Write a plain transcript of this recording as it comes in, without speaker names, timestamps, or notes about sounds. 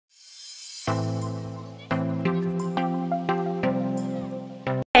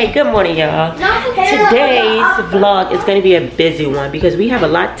Hey, good morning, y'all. Today's vlog is going to be a busy one because we have a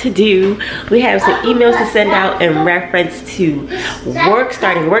lot to do. We have some emails to send out in reference to work,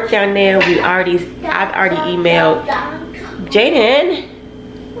 starting work down there. I've already emailed Jaden.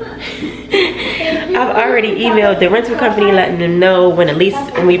 I've already emailed the rental company letting them know when the lease,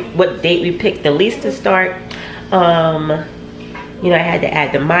 what date we picked the lease to start. You know, I had to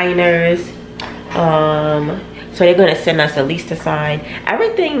add the minors. So they're gonna send us a lease to sign.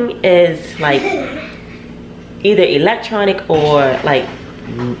 Everything is like either electronic or like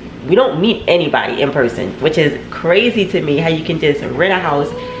we don't meet anybody in person, which is crazy to me how you can just rent a house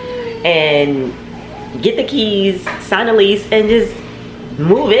and get the keys, sign a lease, and just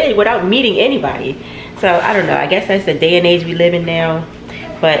move in without meeting anybody. So I don't know, I guess that's the day and age we live in now,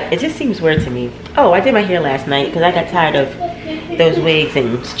 but it just seems weird to me. Oh, I did my hair last night because I got tired of those wigs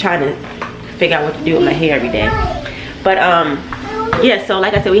and was trying to figure out what to do with my hair every day. But yeah, so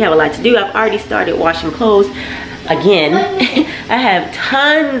like I said, we have a lot to do. I've already started washing clothes again. I have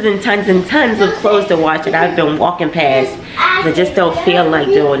tons and tons and tons of clothes to wash that I've been walking past. I just don't feel like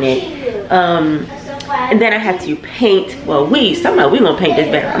doing it. And then I have to paint. Well, somehow we gonna paint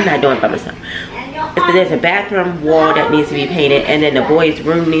this bathroom. I'm not doing it by myself. There's a bathroom wall that needs to be painted, and then the boys'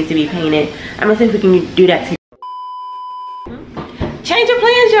 room needs to be painted. I'm gonna see if we can do that too. Change of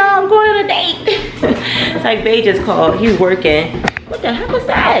plans, y'all. I'm going on a date. It's like Bae just called. He's working. What the heck was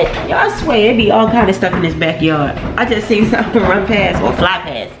that? Y'all, I swear, it be all kind of stuff in this backyard. I just seen something run past or fly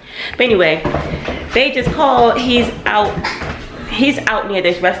past. But anyway, Bae just called. He's out near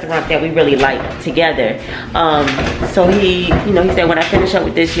this restaurant that we really like together. So he said, when I finish up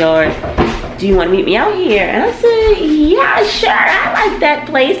with this yard, do you want to meet me out here? And I said, yeah, sure. I like that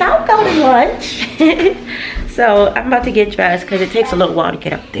place. I'll go to lunch. So I'm about to get dressed because it takes a little while to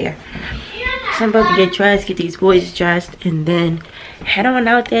get up there. So I'm about to get dressed, get these boys dressed, and then head on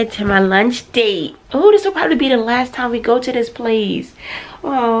out there to my lunch date. Oh, this will probably be the last time we go to this place.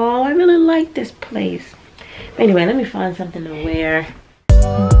 Oh, I really like this place. But anyway, let me find something to wear.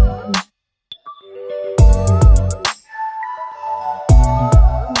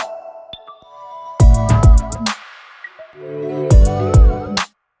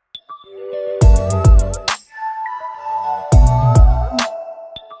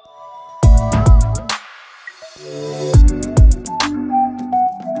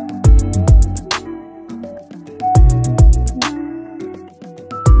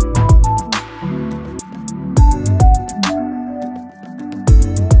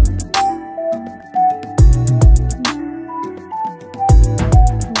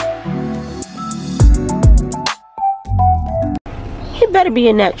 Better be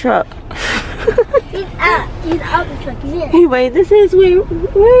in that truck. He's out the truck. He's in. Anyway, this is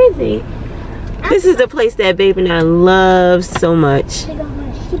where is he? This is the place that Babe and I love so much.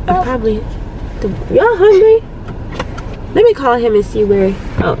 Probably. Y'all hungry? Let me call him and see where.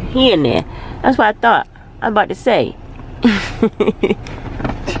 Oh, he in there. That's what I thought. I'm about to say.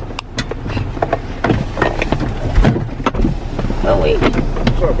 Oh wait.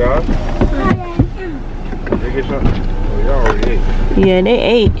 What's up, guys? Did you get something? Y'all already ate. Yeah, they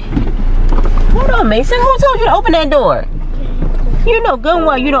ate. Hold on, Mason. Who told you to open that door? You know good and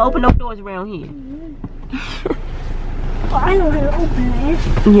well you don't open no doors around here. Well, I know how to open it.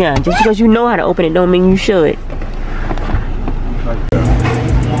 Yeah, just because you know how to open it don't mean you should.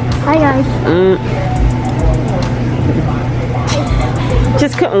 Hi, guys.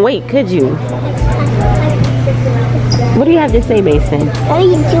 Just couldn't wait, could you? What do you have to say, Mason?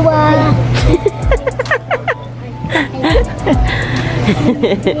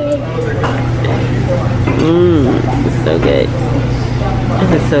 So good.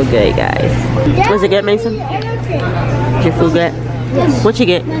 This is so good, guys. What's it good, Mason? Is your food good? Yes. What you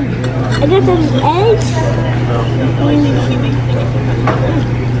get? I got some eggs.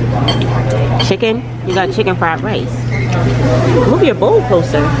 Chicken? You got chicken fried rice. Move your bowl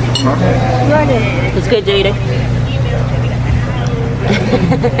closer. It's good, Jada.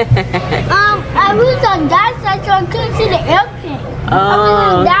 I was on that side, so I couldn't see the airplane. I was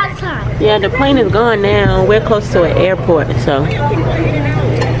on that side. Yeah, the plane is gone now. We're close to an airport, so. Yeah.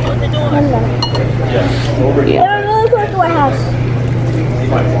 We're really close to our house.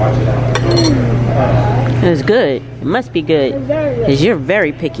 It's good. It must be good. Because you're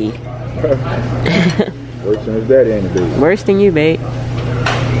very picky. Worse than his daddy ain't a baby. Worse than you, babe.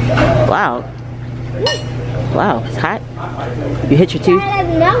 Wow. Wow, it's hot. You hit your tooth?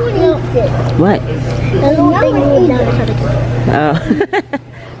 What? Oh.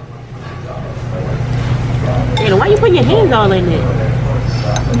 Jada, why you putting your hands all in it?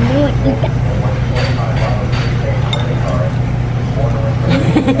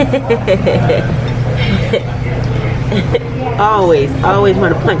 always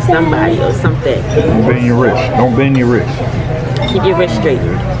want to punch somebody or something. Don't bend your wrist. Don't bend your wrist. Keep your wrist straight.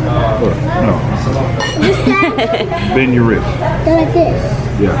 No. Bend your wrist. Like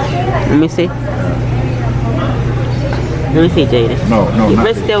this. Yeah. Let me see. Let me see, Jada. No, your not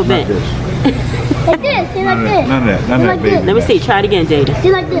wrist this, still bent. Like this. See, like this. None of that. None of that, baby. Let me see. Try it again, Jada.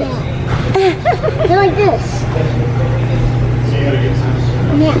 See, like this. See, like this.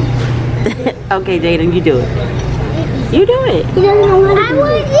 Yeah. Okay, Jada, you do it. You do it. He doesn't know what I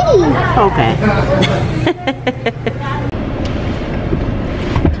want to eat. Okay.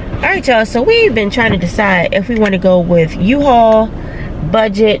 Alright, y'all. So we've been trying to decide if we want to go with U-Haul,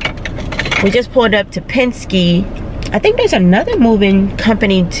 budget. We just pulled up to Penske. I think there's another moving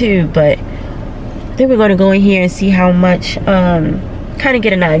company too, but I think we're going to go in here and see how much, kind of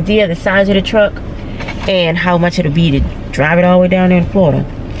get an idea of the size of the truck and how much it'll be to drive it all the way down there in Florida.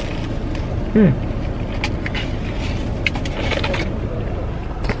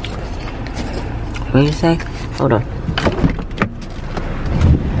 What do you say? Hold on.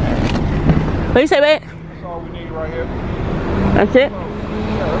 What do you say, babe? That's all we need right here. That's it?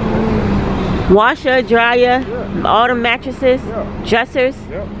 Washer, dryer, Yeah. all the mattresses, Yeah. dressers.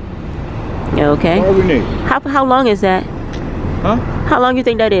 Yep. Yeah, okay. That's all we need. How long is that? Huh? How long you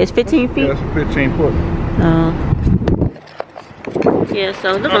think that is? 15 feet? Yeah, that's a 15 foot. Yeah,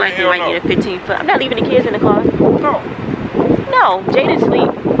 so looking No, like we hell might no. get a 15 foot. I'm not leaving the kids in the car. No. No, Jaden's asleep.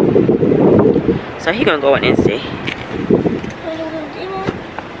 So he gonna go in and see.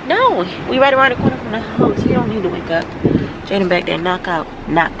 No, we right around the corner from the house. He don't need to wake up. Jaden back there knocked out.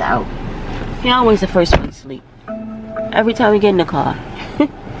 He always the first one to sleep. Every time we get in the car.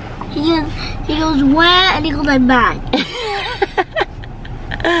 He goes where and he goes like bang.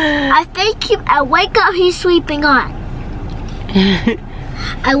 I wake up, he's sleeping on.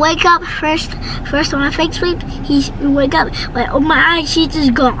 I wake up first when I fake sleep, we wake up, but oh my eyes, she's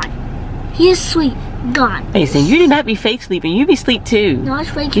just gone. He is asleep, gone. Listen, you do not be fake sleeping. You be sleep too. No, it's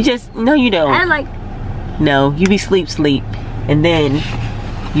fake. You just, no you don't. I like, No, you be sleep. And then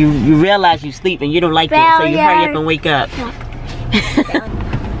you realize you sleep and you don't like it, so you hurry up and wake up.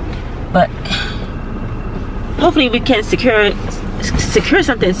 But hopefully we can secure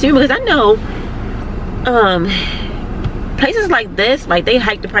something soon, because I know places like this, like they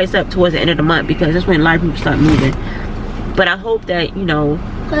hike the price up towards the end of the month, because that's when a lot of people start moving. But I hope that, you know,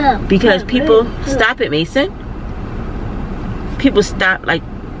 because people stop it, Mason. People stop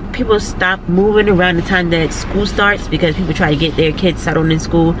moving around the time that school starts, because people try to get their kids settled in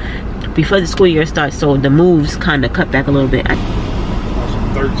school before the school year starts, so the moves kind of cut back a little bit.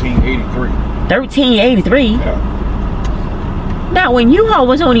 1383. 1383? Yeah. Now when U-Haul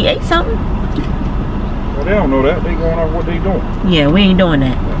was only 8 something. Well, they don't know that. They going off what they doing. Yeah, we ain't doing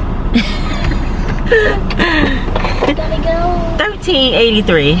that. gotta go.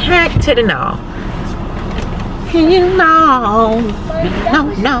 1383. Heck to the no. No.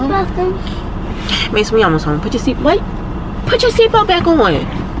 Mason, we almost home. Put your seatbelt back on.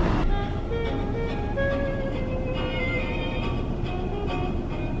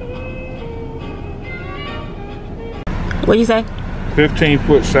 What'd you say? 15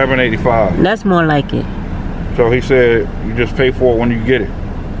 foot, 785. That's more like it. So he said you just pay for it when you get it.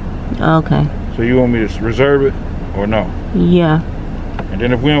 Okay. So you want me to reserve it or no? Yeah. And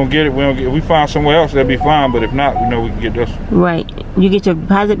then if we don't get it, if we find somewhere else, that'd be fine. But if not, we know we can get this. Right. You get your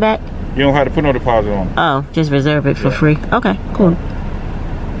deposit back? You don't have to put no deposit on it. Oh, just reserve it for free. Okay, cool.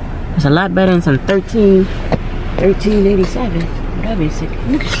 It's a lot better than some 1387. That'd be sick.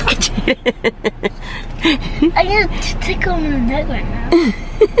 I just tickle him in the neck right now.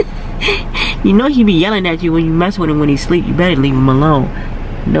 You know he be yelling at you when you mess with him when he sleep. You better leave him alone.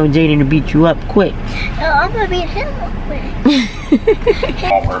 You know Jaden to beat you up quick. No, I'm gonna beat him up quick.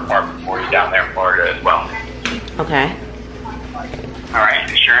 More apartment for you down there in Florida as well. Okay.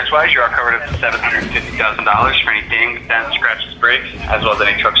 Alright, insurance-wise, you are covered up to $750,000 for any dings, dents, scratches, breaks, as well as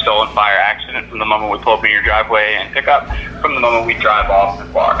any truck stolen, fire, accident from the moment we pull up in your driveway and pick up, from the moment we drive off to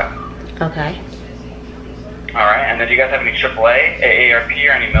Florida. Okay. Alright, and then do you guys have any AAA, AARP,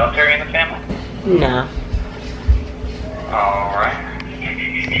 or any military in the family? No. Alright.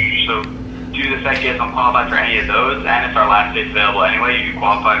 So, due to the fact you guys don't qualify for any of those, and it's our last days available anyway, you do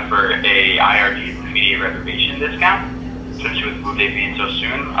qualify for a IRD immediate reservation discount. Since with move date being so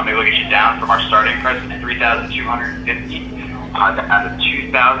soon, I'm able to get you down from our starting price of $3,250 down to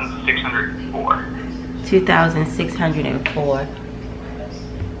 $2,604. 2,604.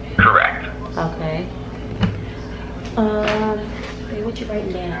 Correct. Okay. what you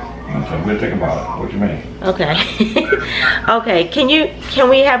writing down? I'm gonna think about it. What you mean? Okay. Okay, can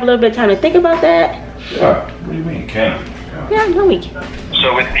we have a little bit of time to think about that? Yeah. What do you mean, can? Yeah, no we can.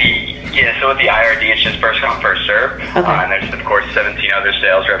 So with the IRD, it's just first come, first serve. Okay. And there's of course 17 other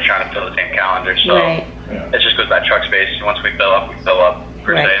sales reps trying to fill the same calendar. So Right. it just goes by truck space. Once we fill up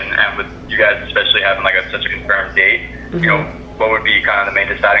per Right. se. And with you guys especially having like such a confirmed date, you know, what would be kind of the main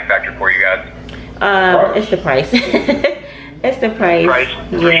deciding factor for you guys? It's the price. It's the price. Price,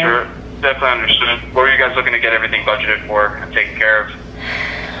 for Yeah. sure. Definitely understood. What were you guys looking to get everything budgeted for and taken care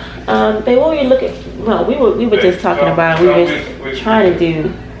of? Babe, what were you looking? Well, we were just talking about. We were trying to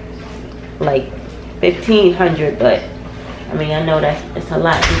do like 1,500, but I mean, I know it's a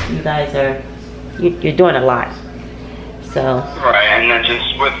lot. You guys you're doing a lot. So. Right, and then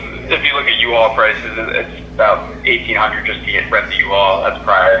just if you look at U-Haul prices, it's about 1,800 just to rent the U-Haul. That's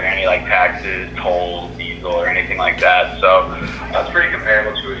prior to any like taxes, tolls, diesel, or anything like that. So that's pretty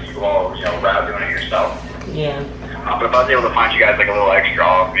comparable to a U-Haul, you know, route doing it yourself. Yeah. But if I was able to find you guys like a little extra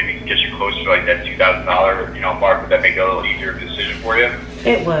off, maybe get you closer to like that $2,000, you know, mark, would that make it a little easier of a decision for you?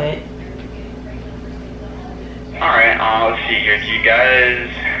 It would. All right, let's see here. Do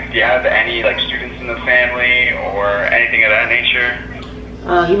you have any like students in the family or anything of that nature?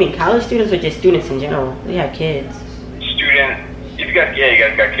 You mean college students or just students in general? We have kids. If you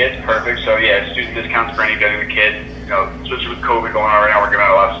guys got kids, perfect. So yeah, student discounts for anybody with kids. You know, especially with COVID going on right now, we're giving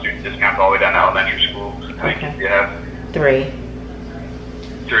out a lot of student discounts all the way down to elementary school. How many kids do you have? 3.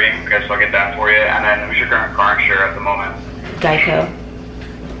 3. Okay, so I'll get that for you. And then who's your current car insurer at the moment? Geico.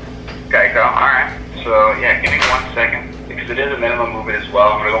 Geico. All right. So yeah, give me 1 second because it is a minimum movement as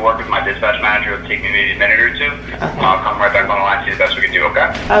well. I'm gonna go work with my dispatch manager. It'll take me maybe a minute or two. Okay. I'll come right back on the line, see the best we can do. Okay.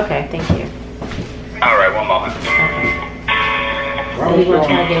 Okay, thank you. All right, 1 moment. Okay. So we're gonna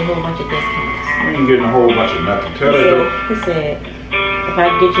try to get a whole bunch of discounts. You ain't getting a whole bunch of nothing. Tell her though. He said, if I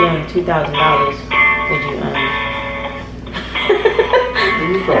get you on $2,000, would you What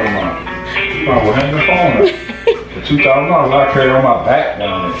are you talking about? You might well hang the phone up. For $2,000, I carry on my back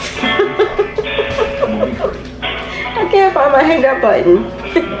down there. I can't find my hang up button.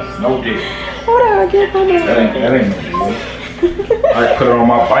 No deal. Hold on, I can't find my That ain't no deal. I put it on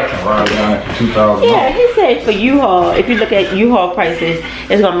my bike and ride down there for $2,000. Yeah, he said for U-Haul, if you look at U-Haul prices,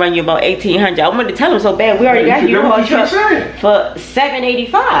 it's gonna run you about $1,800. I wanted to tell him so bad. We already got U-Haul truck for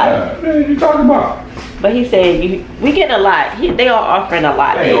 $785. Yeah, what are you talking about? But he said we getting a lot. They are offering a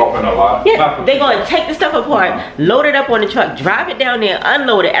lot. They offering a lot. Yeah, they're gonna take the stuff apart, load it up on the truck, drive it down there,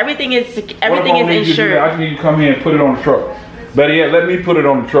 unload it. Everything is insured. I just need you to come here and put it on the truck. Better yet, let me put it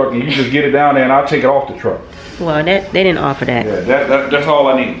on the truck and you just get it down there and I'll take it off the truck. Well, they didn't offer that. Yeah, that's all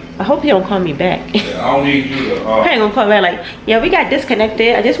I need. I hope he don't call me back. Yeah, I don't need you to. He ain't gonna call me back like, yeah, we got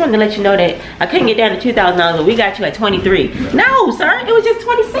disconnected. I just wanted to let you know that I couldn't get down to $2,000, but we got you at 23. No, sir, it was just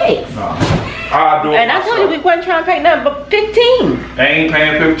 26. Nah, I'll do it. And I told you we wasn't trying to pay nothing but 15. I ain't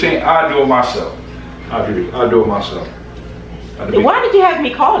paying 15. I'll do it myself. I'll do it myself. Why did you have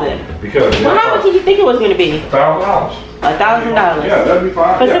me call them? Because well, how much did you think it was gonna be? $1,000. $1,000. Yeah, that'd be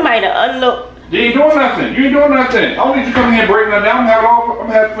fine. For somebody to unload. You ain't doing nothing. You ain't doing nothing. I don't need you coming here and breaking that down. I'm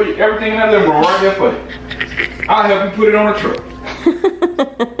gonna have for you everything in that living room right there for you. I'll help you put it on the truck.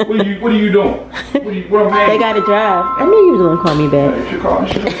 What are you doing? What I'm paying? They gotta drive. I knew you was gonna call me back. You should call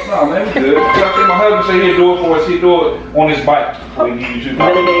me. No, man, it's good. I think my husband said he'd do it for us. He'd do it on his bike. Hold on. Oh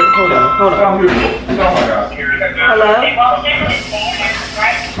my God. Hello?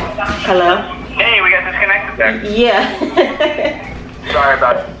 Hello? Hey, we got disconnected there. Yeah. Sorry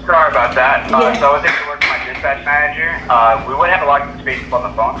about that. So I was able to work with my dispatch manager. We would have a lot of space on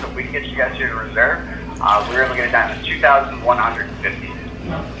the phone, so if we can get you guys here to reserve, we were able to get it down to 2,150.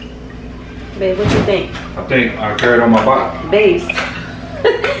 Babe, what you think? I think I carried on my bike. Base.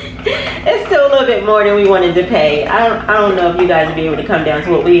 It's still a little bit more than we wanted to pay. I don't know if you guys will be able to come down to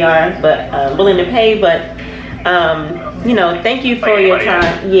what we are, but willing to pay. But you know, thank you for your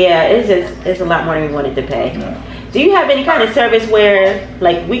time. Yeah, it's a lot more than we wanted to pay. Yeah. Do you have any kind of service where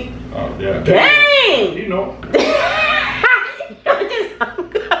like we? Oh yeah. Dang. You know.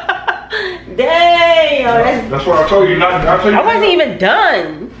 Dang. That's what I told you. I wasn't even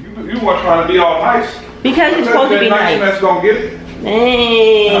done. You weren't trying to be all nice. Because you're supposed to be nice. That's gonna get it.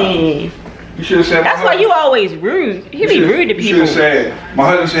 Hey. You should have said. That's why you always rude. He be rude to people. You should have said. My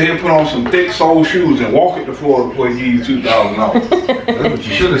husband said he'll put on some thick sole shoes and walk at the floor before he give you $2,000. That's what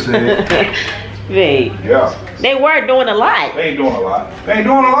you should have said. Babe. Yeah. They were doing a lot. They ain't doing a lot. They ain't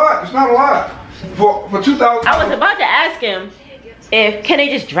doing a lot. It's not a lot. For $2,000. I was about to ask him can they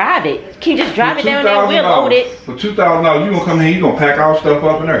just drive it? Can you just drive it down there? We'll load it. For $2,000, you gonna come here, you gonna pack our stuff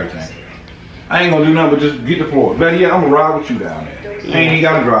up and everything. I ain't gonna do nothing but just get the floor. Better yet, I'm gonna ride with you down there. I ain't even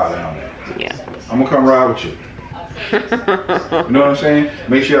gotta drive down there. Yeah. I'm gonna come ride with you. You know what I'm saying?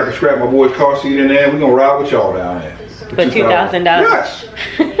 Make sure I can scrap my boy's car seat in there. We're gonna ride with y'all down there. For $2,000? Yes.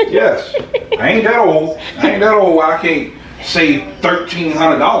 Yes. I ain't that old. I can't save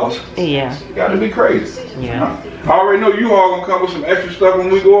 $1,300. Yeah. You gotta be crazy. Yeah. I already know you all gonna come with some extra stuff when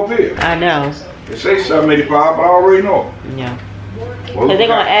we go up here. I know. They say $785, but I already know. Yeah. Well, so they're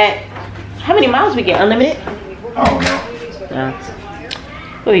gonna add. How many miles we get? Unlimited? I don't know. No.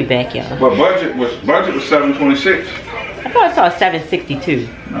 We'll be back, y'all. But budget was $726. I thought I saw 762.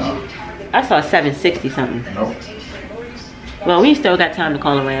 No. I saw 760 something. No. Well, we still got time to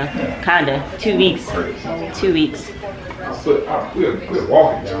call around. Yeah. Kinda. 2 weeks. 2 weeks. We're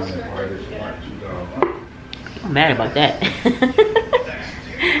walking down there. I'm mad about that.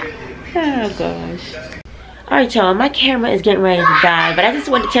 Oh gosh. Alright y'all, my camera is getting ready to die, but I just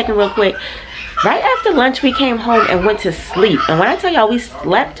wanted to check in real quick. Right after lunch we came home and went to sleep. And when I tell y'all we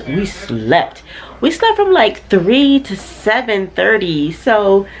slept. We slept from like 3 to 7:30.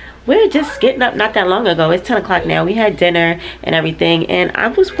 So we're just getting up not that long ago. It's 10 o'clock now. We had dinner and everything. And I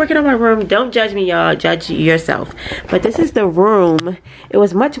was working on my room. Don't judge me, y'all. Judge yourself. But this is the room. It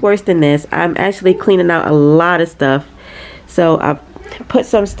was much worse than this. I'm actually cleaning out a lot of stuff. So I put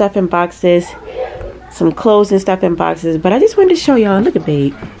some stuff in boxes. Some clothes and stuff in boxes. But I just wanted to show y'all. Look at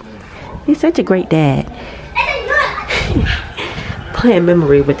Babe. He's such a great dad. Playing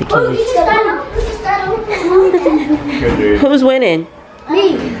memory with the kids. Who's winning?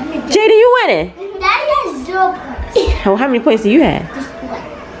 Me. JD, you winning? Daddy has 0 points. Oh, how many points do you have? Just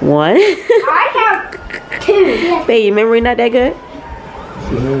 1. 1? I have 2. Babe, your memory not that good?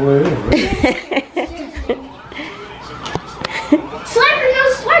 Slurping, no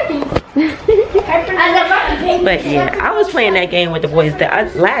slurping. But yeah, I was playing that game with the boys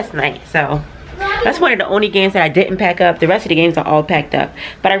last night, so that's one of the only games that I didn't pack up. The rest of the games are all packed up.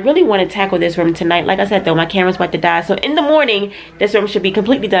 But I really want to tackle this room tonight. Like I said though, my camera's about to die. So in the morning, this room should be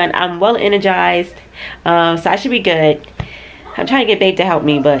completely done. I'm well energized. So I should be good. I'm trying to get Babe to help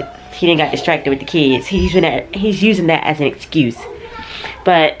me, but he didn't got distracted with the kids. He's using that as an excuse.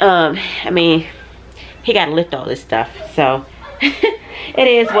 But I mean, he gotta lift all this stuff. So it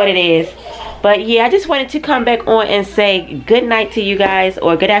is what it is. But yeah, I just wanted to come back on and say good night to you guys,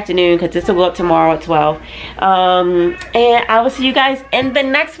 or good afternoon, because this will go up tomorrow at 12. And I will see you guys in the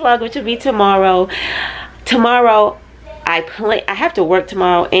next vlog, which will be tomorrow. Tomorrow, I have to work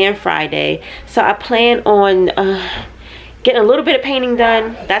tomorrow and Friday, so I plan on getting a little bit of painting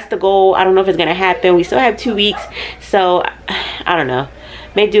done. That's the goal. I don't know if it's gonna happen. We still have 2 weeks, so I don't know.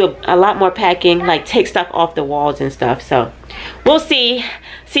 May do a lot more packing, like take stuff off the walls and stuff. So we'll see.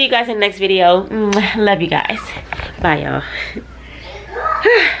 See you guys in the next video. Love you guys. Bye, y'all.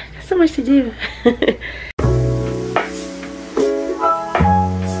 So much to do.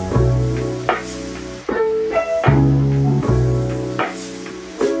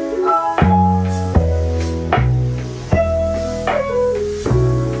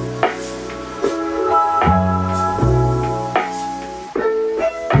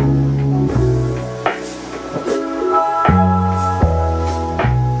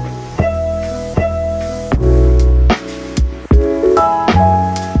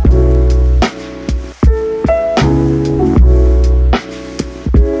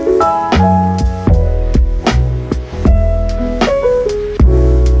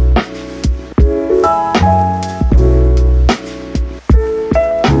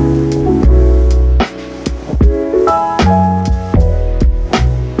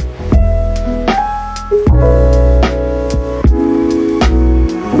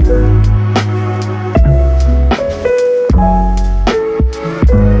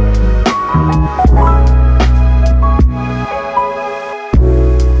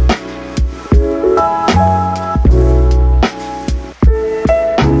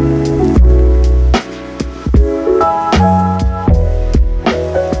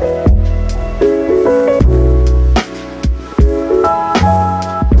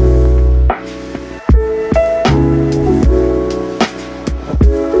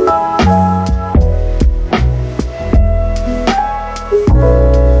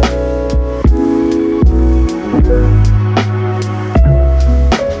 Bye.